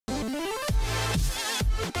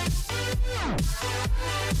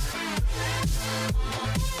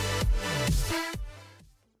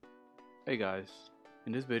Hey guys,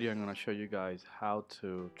 in this video I'm going to show you guys how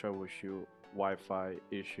to troubleshoot Wi-Fi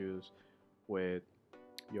issues with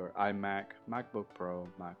your iMac, MacBook Pro,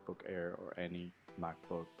 MacBook Air, or any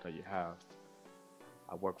MacBook that you have.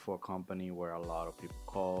 I work for a company where a lot of people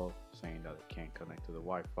call saying that they can't connect to the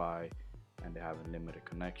Wi-Fi and they have a limited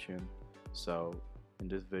connection. So in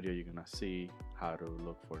this video you're going to see how to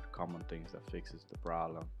look for the common things that fixes the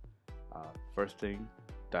problem. First thing,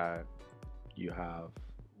 that you have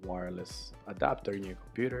wireless adapter in your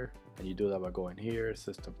computer, and you do that by going here,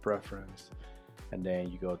 system preference, and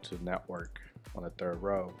then you go to network on the third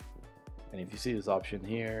row. And if you see this option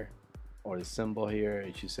here or the symbol here,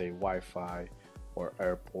 it should say Wi-Fi or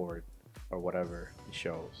airport or whatever it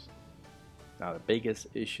shows. Now the biggest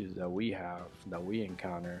issues that we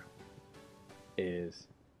encounter is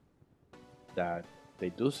that they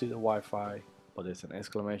do see the Wi-Fi, but there's an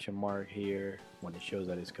exclamation mark here when it shows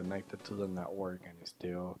that it's connected to the network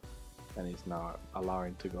and it's not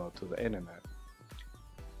allowing to go to the internet.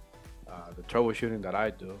 The troubleshooting that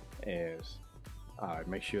I do is I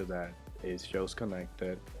make sure that it shows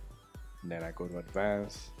connected, and then I go to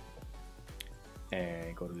advanced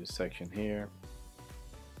and go to this section here.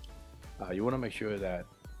 You want to make sure that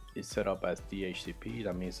it's set up as dhcp.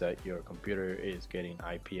 That means that your computer is getting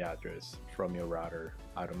IP address from your router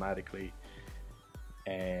automatically.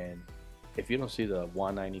 And if you don't see the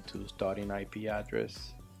 192 starting IP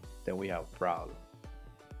address, then we have a problem.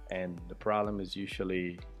 And the problem is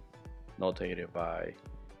usually notated by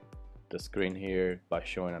the screen here by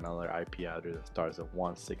showing another IP address that starts at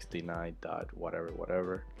 169 dot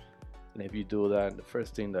whatever. And if you do that, the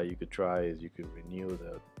first thing that you could try is you could renew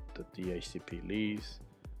the dhcp lease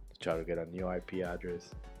to try to get a new IP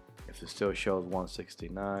address. If it still shows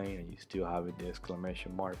 169 and you still have the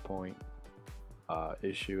exclamation mark point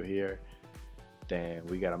issue here, then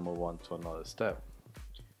we gotta move on to another step.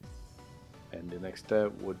 And the next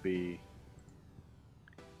step would be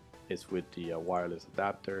with the wireless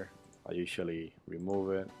adapter. I usually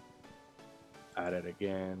remove it, add it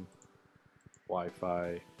again,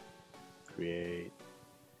 Wi-Fi, create,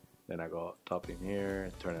 then I go top in here,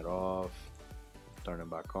 turn it off, turn it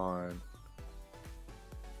back on,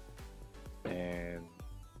 and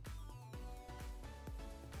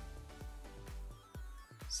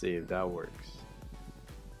see if that works.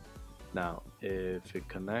 Now if it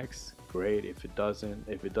connects, great. If it doesn't,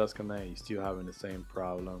 if it does connect, you're still having the same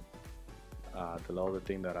problem. The other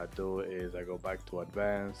thing that I do is I go back to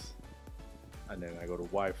advanced, and then I go to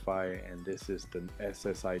Wi-Fi, and this is the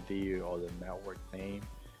SSID or the network name.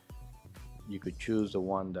 You could choose the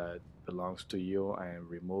one that belongs to you and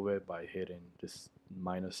remove it by hitting this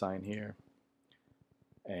minus sign here,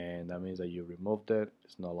 and that means that you removed it.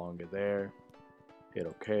 It's no longer there. Hit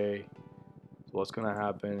OK. So what's gonna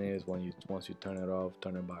happen is once you turn it off,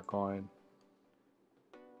 turn it back on,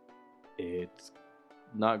 it's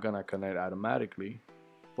not gonna connect automatically,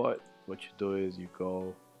 but what you do is you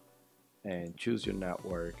go and choose your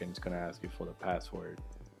network, and it's gonna ask you for the password.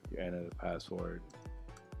 You enter the password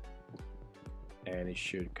and it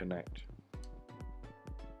should connect.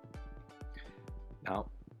 Now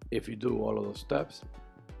if you do all of those steps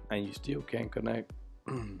and you still can't connect,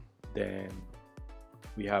 then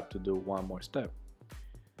we have to do one more step,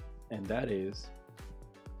 and that is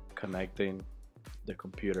connecting the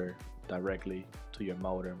computer directly to your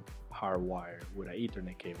modem hardwired with an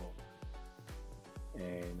Ethernet cable.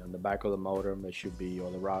 And on the back of the modem there should be,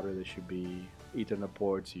 or the router, there should be Ethernet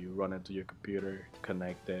ports. You run into your computer,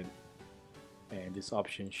 connected, and this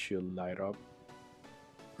option should light up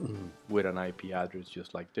with an IP address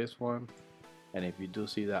just like this one. And if you do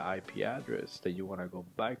see that IP address, then you want to go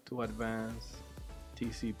back to advanced,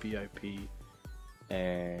 TCP IP,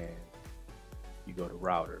 and you go to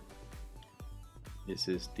router. This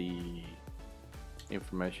is the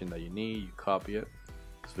information that you need. You copy it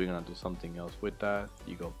because we're gonna do something else with that.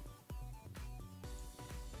 You go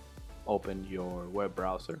open your web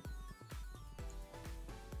browser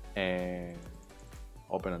and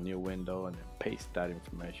open a new window and then paste that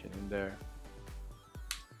information in there.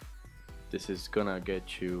 This is gonna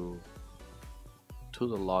get you to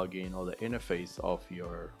the login or the interface of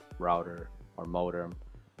your router or modem.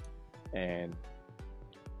 And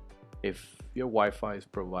if your Wi-Fi is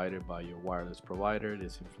provided by your wireless provider,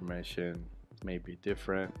 this information may be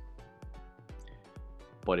different.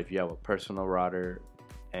 But if you have a personal router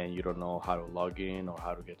and you don't know how to log in or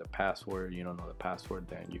how to get the password, you don't know the password,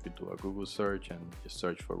 then you could do a Google search and just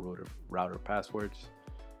search for router passwords.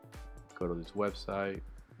 Go to this website.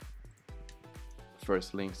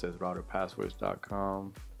 First link says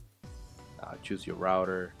routerpasswords.com. Choose your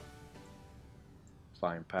router.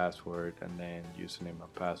 client password, and then username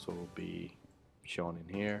and password will be shown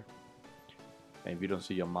in here. And if you don't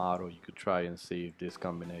see your model, you could try and see if these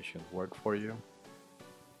combinations work for you.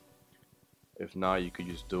 If not, you could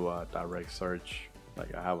just do a direct search.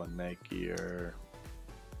 Like I have a Netgear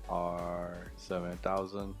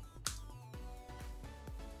R7000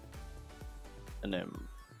 and then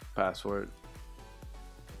password,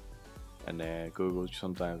 and then Google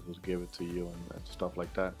sometimes will give it to you and stuff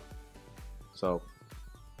like that. So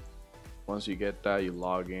once you get that, you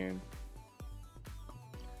log in.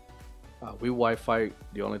 With Wi-Fi,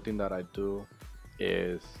 the only thing that I do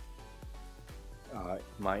is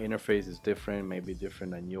my interface is different, maybe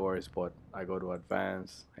different than yours, but I go to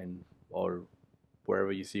advanced and or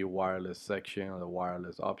wherever you see a wireless section or the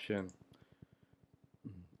wireless option,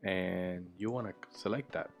 and you want to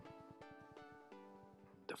select that.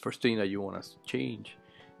 The first thing that you want to change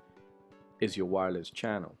is your wireless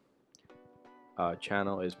channel.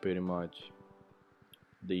 Channel is pretty much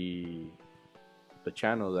the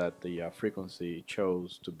channel that the frequency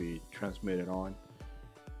chose to be transmitted on,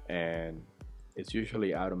 and it's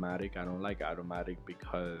usually automatic. I don't like automatic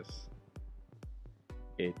because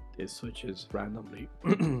it switches randomly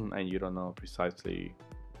and you don't know precisely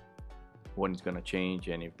when it's gonna change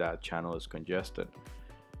and if that channel is congested.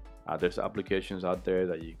 There's applications out there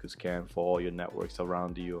that you could scan for all your networks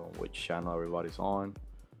around you and which channel everybody's on.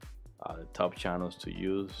 The top channels to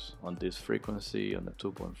use on this frequency on the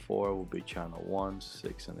 2.4 will be channel 1,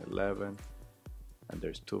 6, and 11. And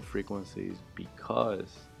there's two frequencies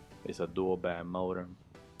because it's a dual band modem,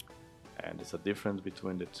 and there's a difference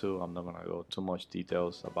between the two. I'm not gonna go too much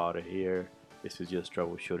details about it here. This is just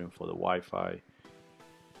troubleshooting for the Wi-Fi.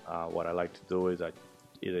 What I like to do is I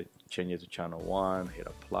either change it to channel 1, hit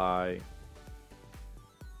apply,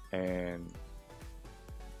 and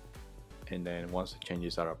then once the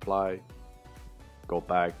changes are applied, go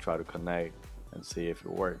back, try to connect and see if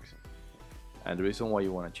it works. And the reason why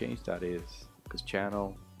you want to change that is because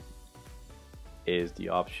channel is the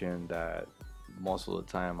option that most of the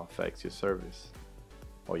time affects your service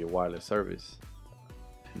or your wireless service.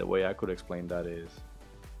 And the way I could explain that is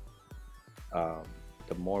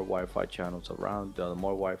the more Wi-Fi channels around, the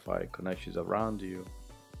more Wi-Fi connections around you,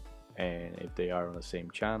 and if they are on the same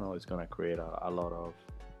channel, it's going to create a lot of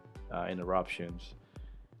interruptions,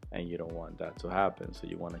 and you don't want that to happen. So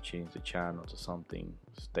you want to change the channel to something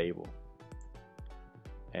stable.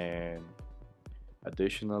 And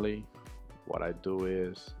additionally, what I do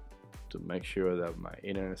is to make sure that my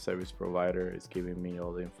internet service provider is giving me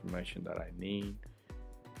all the information that I need.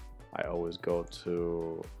 I always go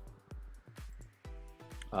to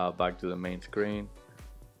back to the main screen,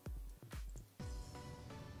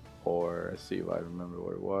 or let's see if I remember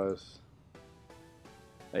where it was.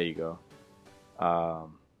 There you go.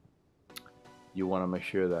 You want to make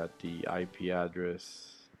sure that the IP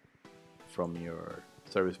address from your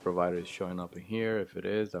service provider is showing up in here. If it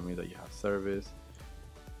is, that means that you have service.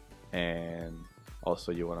 And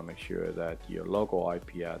also you want to make sure that your local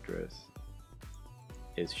IP address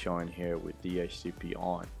is showing here with dhcp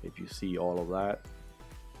on. If you see all of that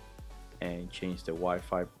and change the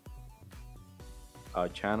Wi-Fi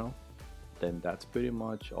channel, then that's pretty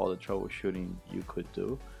much all the troubleshooting you could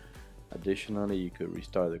do. Additionally, you could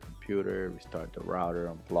restart the computer, restart the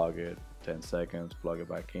router, unplug it, 10 seconds, plug it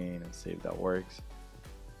back in and see if that works.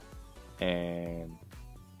 And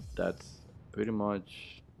that's pretty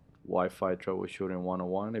much Wi-Fi troubleshooting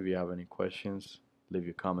 101. If you have any questions, leave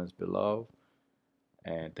your comments below.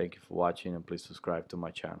 And thank you for watching, and please subscribe to my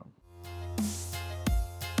channel.